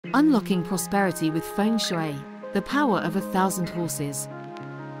Unlocking prosperity with Feng Shui, the power of 1,000 horses.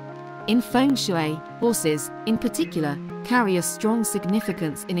 In Feng Shui, horses, in particular, carry a strong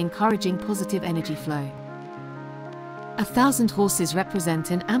significance in encouraging positive energy flow. 1,000 horses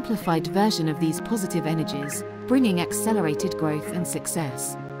represent an amplified version of these positive energies, bringing accelerated growth and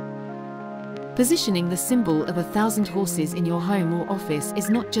success. Positioning the symbol of 1,000 horses in your home or office is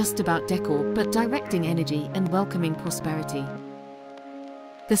not just about decor but directing energy and welcoming prosperity.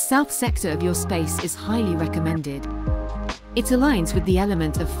 The south sector of your space is highly recommended. It aligns with the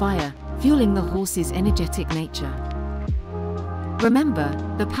element of fire, fueling the horse's energetic nature. Remember,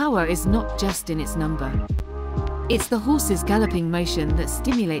 the power is not just in its number. It's the horse's galloping motion that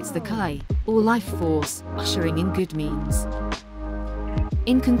stimulates the Kai, or life force, ushering in good means.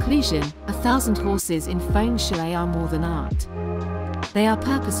 In conclusion, 1,000 horses in Feng Shui are more than art. They are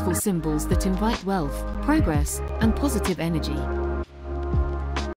purposeful symbols that invite wealth, progress, and positive energy.